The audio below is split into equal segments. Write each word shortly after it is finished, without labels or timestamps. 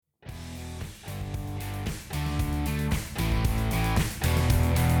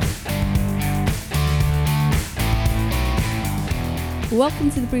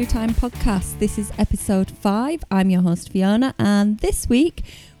Welcome to the Brew Time podcast. This is episode 5. I'm your host Fiona, and this week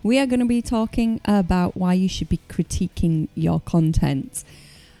we are going to be talking about why you should be critiquing your content.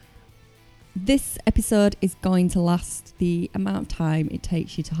 This episode is going to last the amount of time it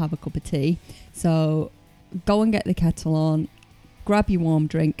takes you to have a cup of tea. So go and get the kettle on, grab your warm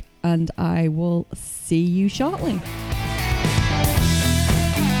drink, and I will see you shortly.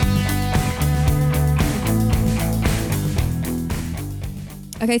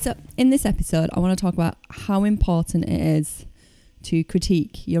 Okay, so in this episode, I want to talk about how important it is to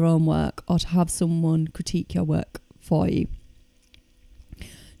critique your own work or to have someone critique your work for you.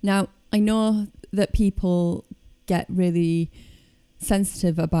 Now, I know that people get really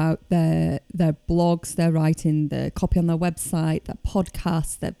sensitive about their blogs, their writing, the copy on their website, their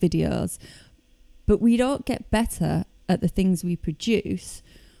podcasts, their videos, but we don't get better at the things we produce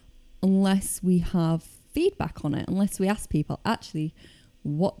unless we have feedback on it, unless we ask people, actually,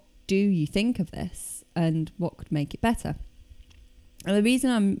 what do you think of this and what could make it better? And the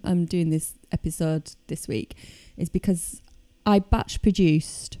reason I'm doing this episode this week is because I batch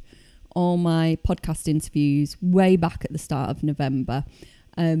produced all my podcast interviews way back at the start of November.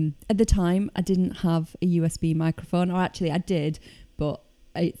 At the time, I didn't have a USB microphone, or actually I did, but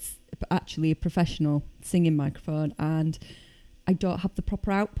it's actually a professional singing microphone and I don't have the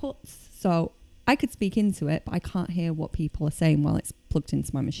proper outputs. So I could speak into it, but I can't hear what people are saying while it's plugged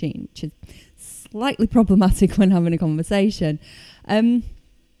into my machine, which is slightly problematic when having a conversation.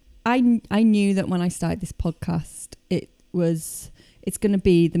 I knew that when I started this podcast, it's going to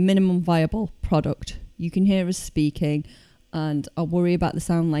be the minimum viable product. You can hear us speaking, and I'll worry about the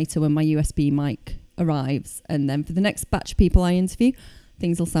sound later when my USB mic arrives. And then for the next batch of people I interview,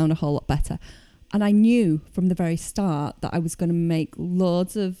 things will sound a whole lot better. And I knew from the very start that I was going to make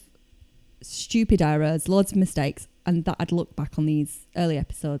loads of stupid errors, loads of mistakes, and that I'd look back on these early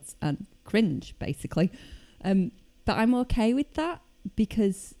episodes and cringe, basically. But I'm okay with that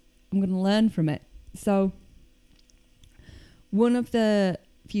because I'm going to learn from it. So one of the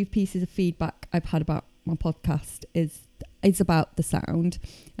few pieces of feedback I've had about my podcast is about the sound.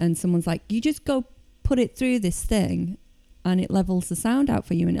 And someone's like, you just go put it through this thing and it levels the sound out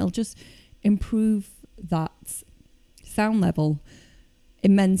for you and it'll just improve that sound level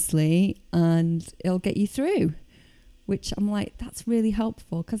immensely and it'll get you through. Which I'm like, that's really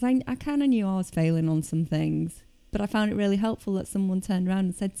helpful, because I kind of knew I was failing on some things, but I found it really helpful that someone turned around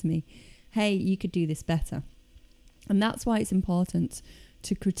and said to me, hey, you could do this better. And that's why it's important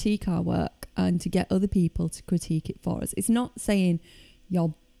to critique our work and to get other people to critique it for us. It's not saying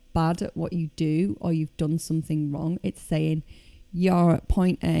you're bad at what you do or you've done something wrong. It's saying you're at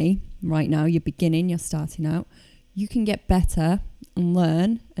point A right now, you're beginning, you're starting out. You can get better and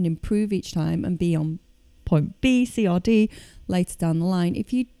learn and improve each time and be on point B, C or D later down the line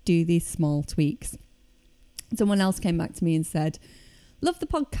if you do these small tweaks. Someone else came back to me and said, love the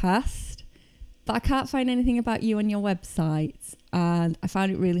podcast, but I can't find anything about you on your website and I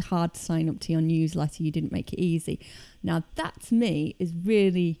found it really hard to sign up to your newsletter. You didn't make it easy. Now that to me is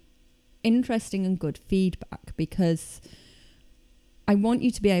really interesting and good feedback, because I want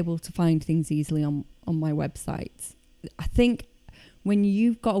you to be able to find things easily on my website. I think when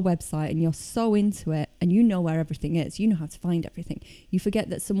you've got a website and you're so into it and you know where everything is, you know how to find everything, you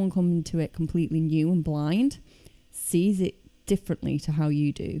forget that someone coming to it completely new and blind sees it differently to how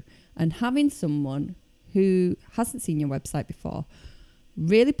you do. And having someone who hasn't seen your website before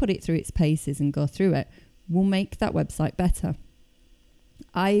really put it through its paces and go through it will make that website better.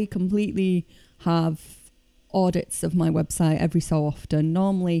 I completely have audits of my website every so often,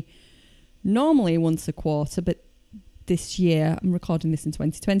 normally once a quarter, but this year, I'm recording this in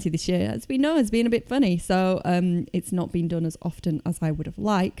 2020, this year, as we know, has been a bit funny. So it's not been done as often as I would have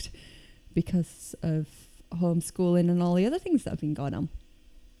liked because of homeschooling and all the other things that have been going on.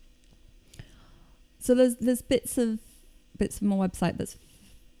 So there's bits of my website that's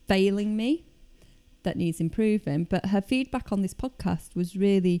failing me, that needs improving. But her feedback on this podcast was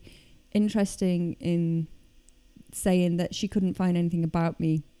really interesting in saying that she couldn't find anything about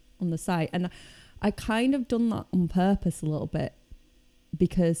me on the site. And I kind of done that on purpose a little bit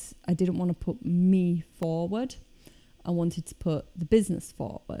because I didn't want to put me forward. I wanted to put the business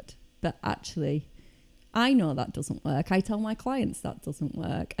forward. But actually, I know that doesn't work. I tell my clients that doesn't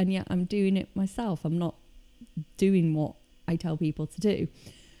work. And yet I'm doing it myself. I'm not doing what I tell people to do.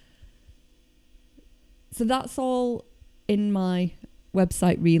 So that's all in my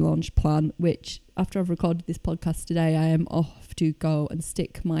website relaunch plan, which after I've recorded this podcast today, I am off to go and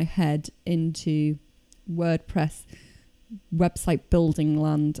stick my head into WordPress website building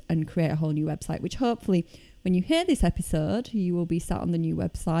land and create a whole new website, which hopefully When you hear this episode, you will be sat on the new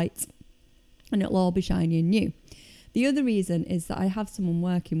website and it'll all be shiny and new. The other reason is that I have someone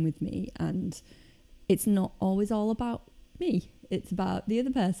working with me, and it's not always all about me. It's about the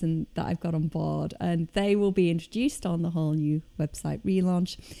other person that I've got on board, and they will be introduced on the whole new website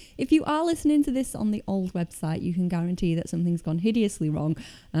relaunch. If you are listening to this on the old website, you can guarantee that something's gone hideously wrong,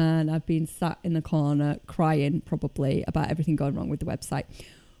 and I've been sat in the corner crying probably about everything going wrong with the website,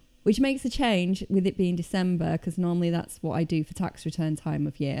 which makes a change with it being December, because normally that's what I do for tax return time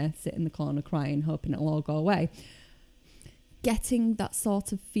of year, sit in the corner crying, hoping it'll all go away. Getting that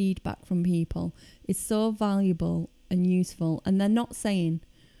sort of feedback from people is so valuable and useful, and they're not saying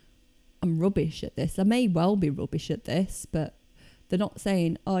I'm rubbish at this. I may well be rubbish at this, but they're not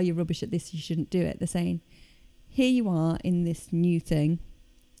saying, oh, you're rubbish at this, you shouldn't do it. They're saying, here you are in this new thing,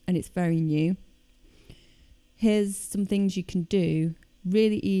 and it's very new. Here's some things you can do,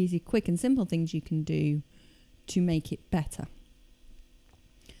 really easy, quick and simple things you can do to make it better.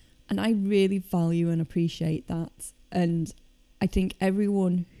 And I really value and appreciate that. And I think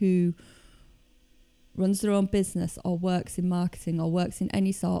everyone who runs their own business or works in marketing or works in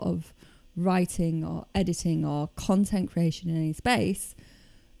any sort of writing or editing or content creation in any space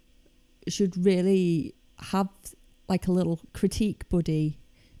should really have like a little critique buddy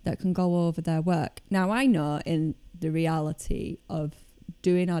that can go over their work. Now, I know in the reality of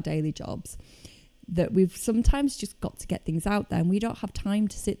doing our daily jobs that we've sometimes just got to get things out there, and we don't have time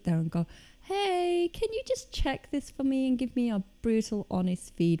to sit there and go, hey, can you just check this for me and give me a brutal,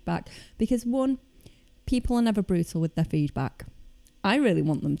 honest feedback? Because one, people are never brutal with their feedback. I really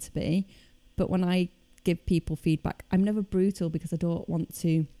want them to be, but when I give people feedback, I'm never brutal because I don't want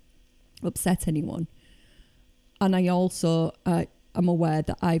to upset anyone. And I also am aware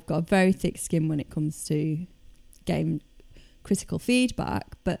that I've got a very thick skin when it comes to getting critical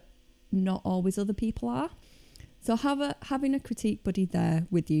feedback, but not always other people are. So having a critique buddy there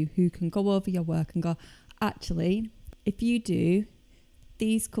with you who can go over your work and go, actually, if you do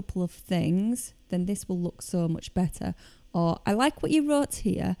these couple of things, then this will look so much better. Or I like what you wrote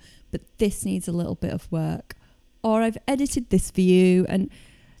here, but this needs a little bit of work. Or I've edited this for you. And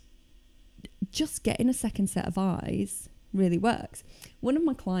just getting a second set of eyes really works. One of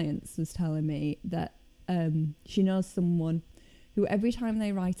my clients was telling me that she knows someone who every time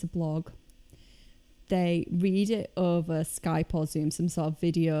they write a blog, they read it over Skype or Zoom, some sort of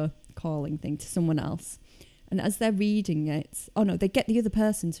video calling thing to someone else. And as they're reading it, they get the other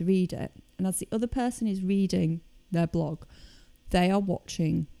person to read it. And as the other person is reading their blog, they are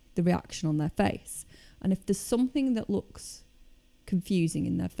watching the reaction on their face. And if there's something that looks confusing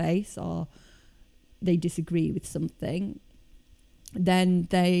in their face, or they disagree with something, then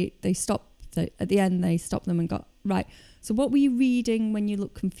they stop. At the end, they stop them and go, right, so what were you reading when you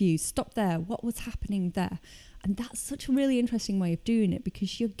look confused? Stop there. What was happening there? And that's such a really interesting way of doing it,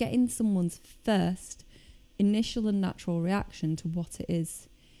 because you're getting someone's first initial and natural reaction to what it is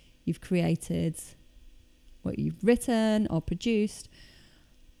you've created, what you've written or produced,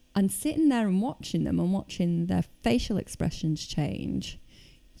 and sitting there and watching them and watching their facial expressions change.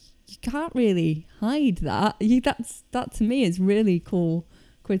 You can't really hide that. That to me is really cool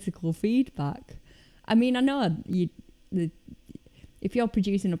critical feedback. I mean, I know if you're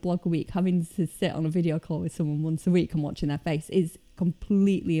producing a blog a week, having to sit on a video call with someone once a week and watching their face is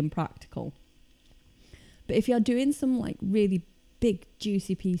completely impractical. But if you're doing some like really big,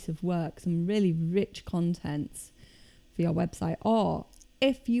 juicy piece of work, some really rich content for your website, or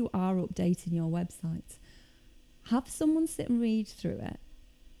if you are updating your website, have someone sit and read through it,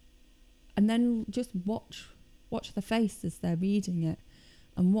 and then just watch the face as they're reading it.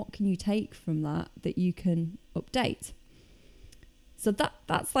 And what can you take from that you can update? So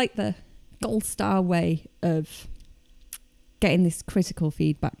that's like the gold star way of getting this critical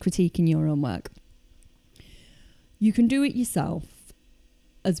feedback, critiquing your own work. You can do it yourself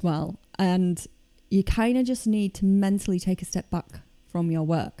as well. And you kind of just need to mentally take a step back from your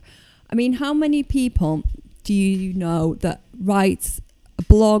work. I mean, how many people do you know that write a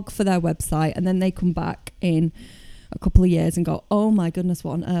blog for their website and then they come back in a couple of years and go, oh my goodness,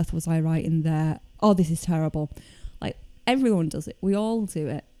 what on earth was I writing there? Oh, this is terrible. Like, everyone does it. We all do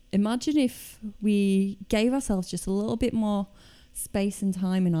it. Imagine if we gave ourselves just a little bit more space and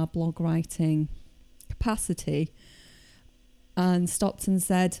time in our blog writing capacity and stopped and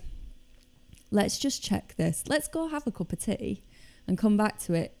said, let's just check this. Let's go have a cup of tea and come back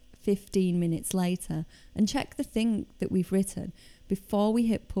to it 15 minutes later and check the thing that we've written before we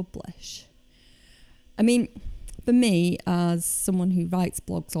hit publish. I mean, for me, as someone who writes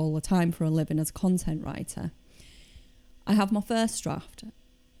blogs all the time for a living as a content writer, I have my first draft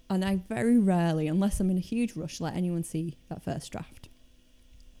And I very rarely, unless I'm in a huge rush, let anyone see that first draft.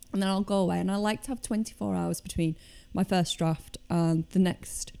 And then I'll go away, and I like to have 24 hours between my first draft and the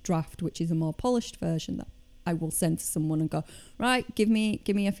next draft, which is a more polished version that I will send to someone and go, right, give me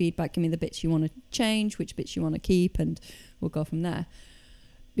your feedback, give me the bits you want to change, which bits you want to keep, and we'll go from there.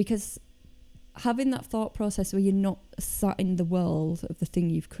 Because having that thought process where you're not sat in the world of the thing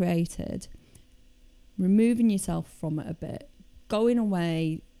you've created, removing yourself from it a bit, going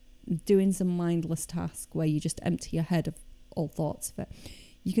away, doing some mindless task where you just empty your head of all thoughts of it,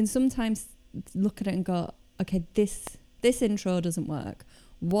 you can sometimes look at it and go, okay, this intro doesn't work.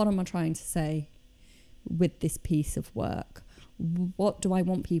 What am I trying to say with this piece of work? What do I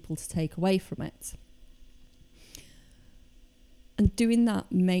want people to take away from it? And doing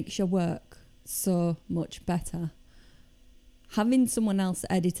that makes your work so much better. Having someone else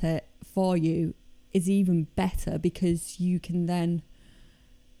edit it for you is even better, because you can then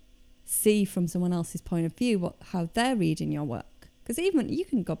see from someone else's point of view how they're reading your work. Because even you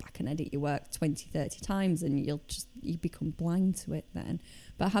can go back and edit your work 20, 30 times and you become blind to it then.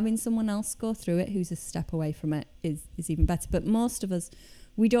 But having someone else go through it who's a step away from it is even better. But most of us,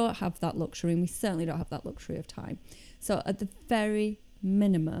 we don't have that luxury, and we certainly don't have that luxury of time. So at the very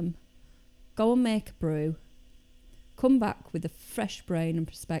minimum, go and make a brew. Come back with a fresh brain and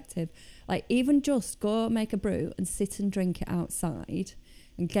perspective. Like, even just go make a brew and sit and drink it outside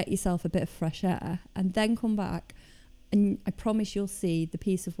and get yourself a bit of fresh air, and then come back, and I promise you'll see the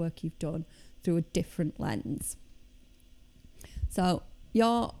piece of work you've done through a different lens. So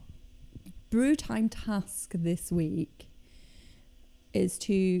your brew time task this week is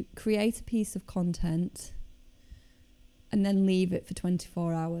to create a piece of content and then leave it for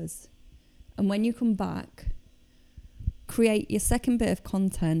 24 hours. And when you come back, create your second bit of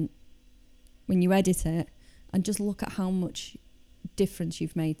content when you edit it, and just look at how much difference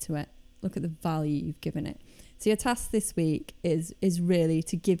you've made to it. Look at the value you've given it. So your task this week is really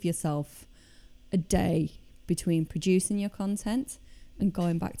to give yourself a day between producing your content and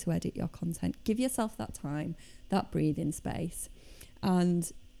going back to edit your content. Give yourself that time, that breathing space.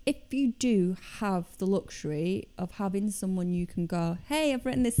 And if you do have the luxury of having someone you can go, hey, I've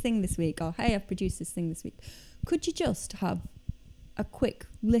written this thing this week, or hey, I've produced this thing this week, could you just have a quick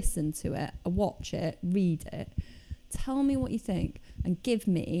listen to it, a watch it, read it, tell me what you think, and give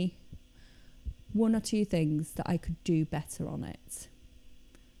me one or two things that I could do better on it.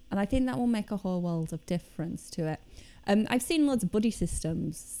 And I think that will make a whole world of difference to it. I've seen loads of buddy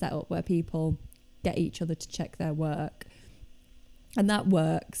systems set up where people get each other to check their work, and that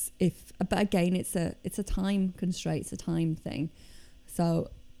works. But again, it's a time constraint, it's a time thing. So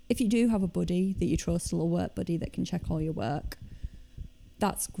if you do have a buddy that you trust, a little work buddy that can check all your work,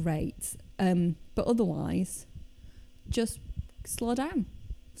 that's great. But otherwise, just slow down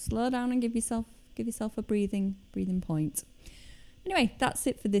and give yourself a breathing point. Anyway, that's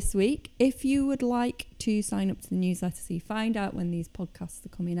it for this week. If you would like to sign up to the newsletter so you find out when these podcasts are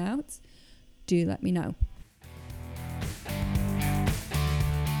coming out, do let me know.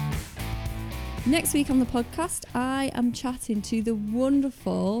 Next week on the podcast, I am chatting to the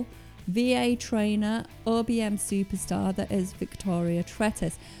wonderful VA trainer, OBM superstar that is Victoria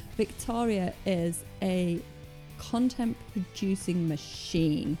Trettis. Victoria is a content producing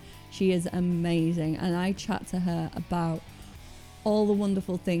machine. She is amazing, and I chat to her about all the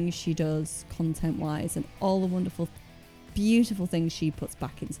wonderful things she does content wise and all the wonderful, beautiful things she puts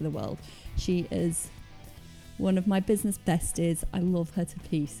back into the world. She is one of my business besties. I love her to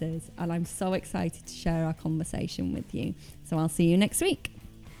pieces, and I'm so excited to share our conversation with you. So I'll see you next week.